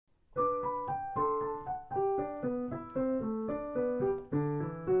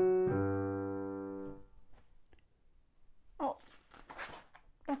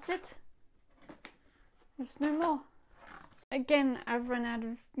it. There's no more. Again, I've run out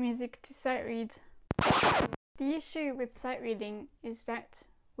of music to sight read. The issue with sight reading is that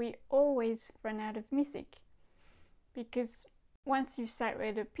we always run out of music, because once you sight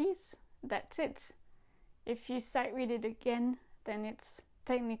read a piece, that's it. If you sight read it again, then it's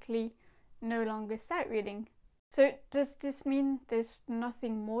technically no longer sight reading. So does this mean there's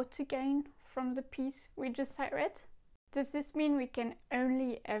nothing more to gain from the piece we just sight read? Does this mean we can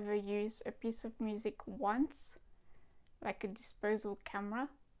only ever use a piece of music once, like a disposal camera?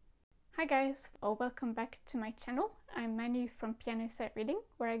 Hi guys, or welcome back to my channel. I'm Manu from Piano Sight Reading,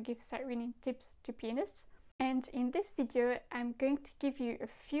 where I give sight reading tips to pianists. And in this video, I'm going to give you a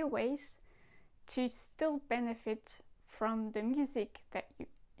few ways to still benefit from the music that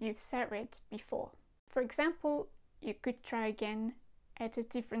you've sight read before. For example, you could try again at a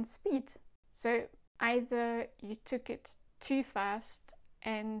different speed. So either you took it too fast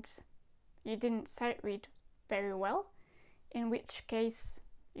and you didn't sight read very well, in which case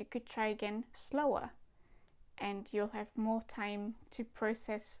you could try again slower and you'll have more time to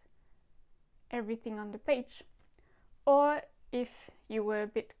process everything on the page. Or if you were a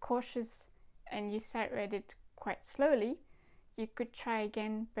bit cautious and you sight read it quite slowly, you could try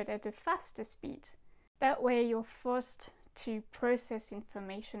again but at a faster speed. That way you're forced to process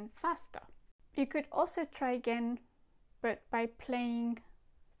information faster. You could also try again, but by playing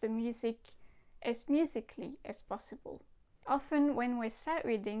the music as musically as possible. Often when we're sight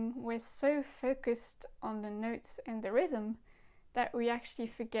reading, we're so focused on the notes and the rhythm that we actually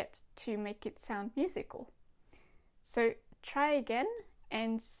forget to make it sound musical. So try again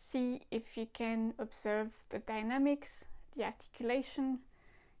and see if you can observe the dynamics, the articulation,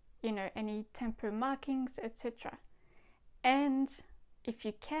 any tempo markings, etc. And if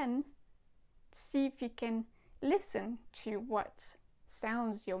you can, see if you can listen to what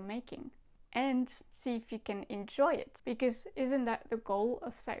sounds you're making and see if you can enjoy it, because isn't that the goal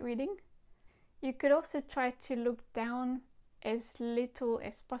of sight reading? You could also try to look down as little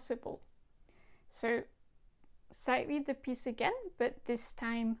as possible. So sight read the piece again, but this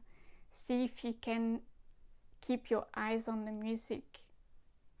time see if you can keep your eyes on the music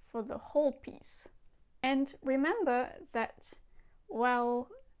for the whole piece. And remember that while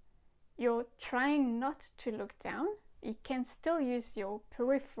you're trying not to look down, you can still use your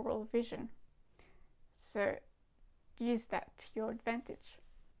peripheral vision. So use that to your advantage.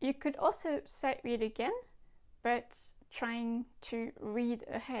 You could also sight read again, but trying to read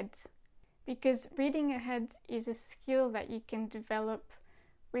ahead, because reading ahead is a skill that you can develop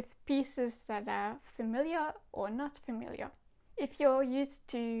with pieces that are familiar or not familiar. If you're used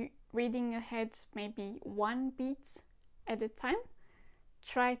to reading ahead maybe one beat at a time,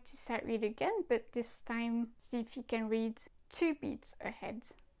 try to sight read again, but this time see if you can read 2 beats ahead.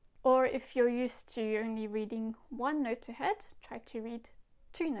 Or if you're used to only reading 1 note ahead, try to read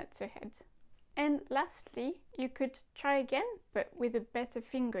 2 notes ahead. And lastly, you could try again, but with a better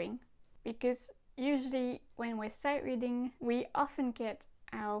fingering, because usually when we're sight reading, we often get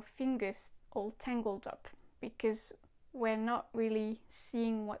our fingers all tangled up because we're not really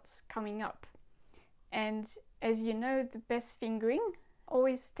seeing what's coming up. And as you know, the best fingering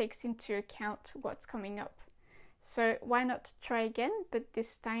always takes into account what's coming up. So why not try again, but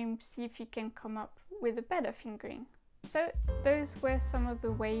this time see if you can come up with a better fingering. So those were some of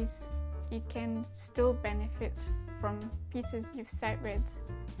the ways you can still benefit from pieces you've sight read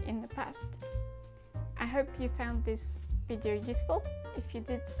in the past. I hope you found this video useful. If you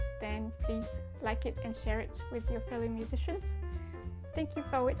did, then please like it and share it with your fellow musicians. Thank you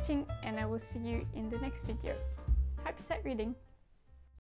for watching, and I will see you in the next video. Happy sight reading!